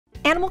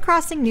Animal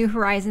Crossing New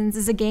Horizons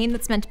is a game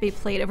that's meant to be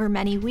played over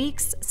many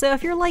weeks, so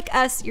if you're like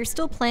us, you're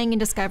still playing and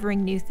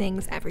discovering new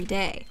things every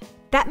day.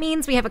 That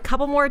means we have a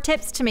couple more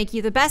tips to make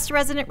you the best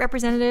resident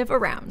representative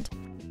around.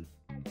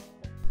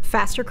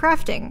 Faster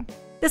crafting.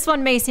 This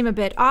one may seem a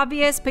bit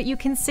obvious, but you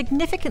can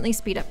significantly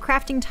speed up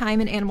crafting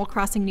time in Animal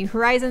Crossing New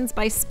Horizons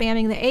by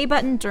spamming the A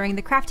button during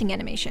the crafting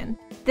animation.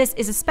 This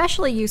is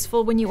especially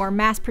useful when you are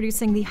mass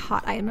producing the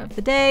hot item of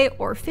the day,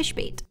 or fish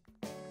bait.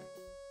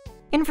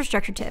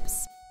 Infrastructure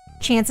tips.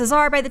 Chances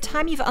are, by the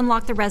time you've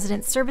unlocked the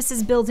Resident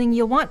Services building,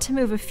 you'll want to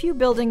move a few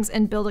buildings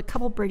and build a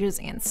couple bridges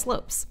and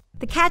slopes.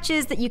 The catch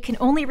is that you can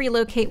only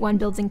relocate one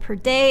building per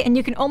day, and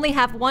you can only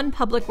have one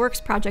public works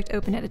project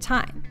open at a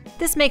time.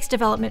 This makes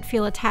development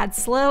feel a tad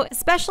slow,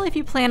 especially if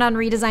you plan on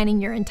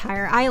redesigning your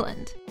entire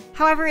island.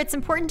 However, it's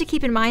important to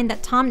keep in mind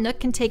that Tom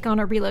Nook can take on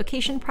a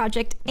relocation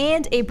project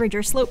and a bridge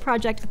or slope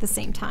project at the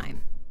same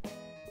time.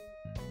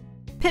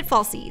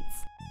 Pitfall seeds.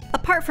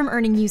 Apart from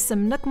earning you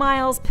some Nook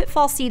miles,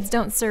 pitfall seeds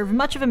don't serve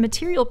much of a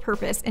material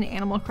purpose in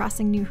Animal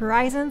Crossing New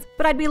Horizons,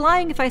 but I'd be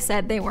lying if I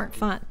said they weren't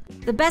fun.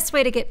 The best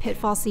way to get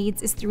pitfall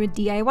seeds is through a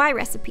DIY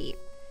recipe.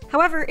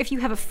 However, if you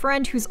have a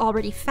friend who's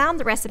already found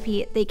the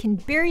recipe, they can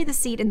bury the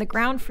seed in the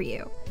ground for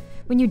you.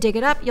 When you dig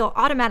it up, you'll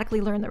automatically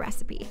learn the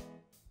recipe.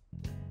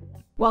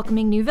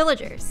 Welcoming new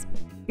villagers.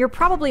 You're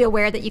probably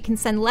aware that you can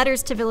send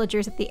letters to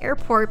villagers at the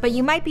airport, but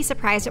you might be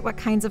surprised at what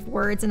kinds of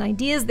words and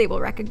ideas they will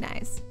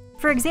recognize.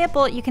 For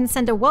example, you can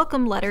send a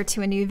welcome letter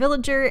to a new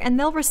villager, and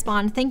they'll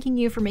respond thanking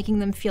you for making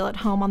them feel at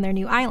home on their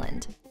new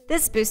island.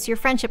 This boosts your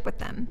friendship with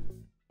them.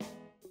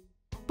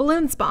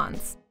 Balloon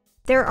spawns.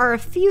 There are a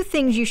few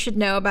things you should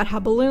know about how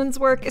balloons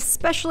work,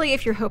 especially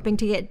if you're hoping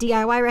to get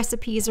DIY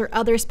recipes or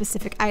other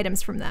specific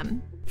items from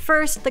them.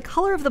 First, the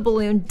color of the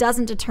balloon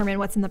doesn't determine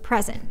what's in the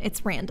present,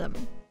 it's random.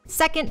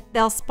 Second,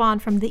 they'll spawn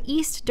from the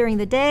east during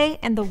the day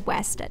and the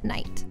west at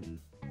night.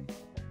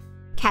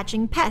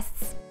 Catching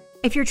pests.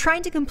 If you're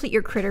trying to complete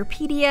your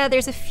Critterpedia,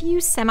 there's a few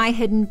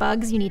semi-hidden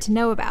bugs you need to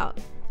know about.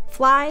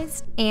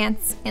 Flies,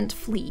 ants, and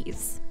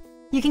fleas.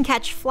 You can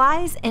catch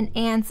flies and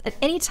ants at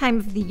any time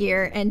of the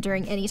year and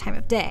during any time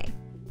of day.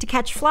 To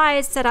catch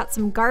flies, set out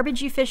some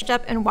garbage you fished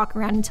up and walk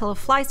around until a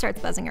fly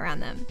starts buzzing around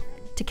them.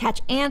 To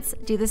catch ants,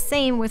 do the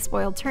same with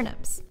spoiled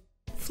turnips.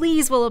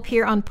 Fleas will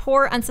appear on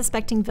poor,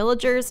 unsuspecting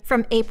villagers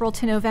from April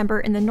to November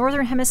in the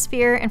Northern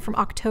Hemisphere and from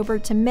October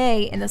to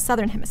May in the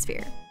Southern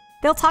Hemisphere.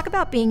 They'll talk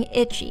about being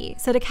itchy,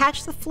 so to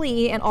catch the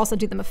flea and also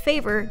do them a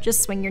favor,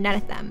 just swing your net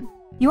at them.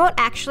 You won't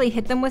actually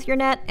hit them with your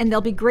net, and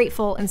they'll be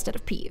grateful instead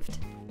of peeved.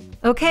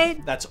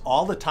 Okay? That's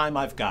all the time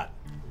I've got.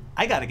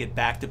 I gotta get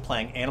back to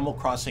playing Animal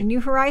Crossing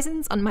New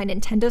Horizons on my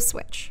Nintendo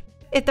Switch.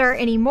 If there are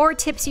any more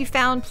tips you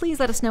found,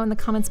 please let us know in the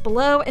comments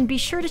below, and be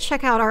sure to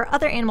check out our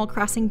other Animal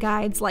Crossing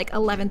guides like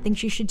 11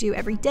 Things You Should Do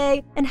Every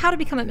Day and How to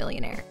Become a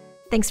Millionaire.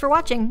 Thanks for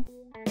watching!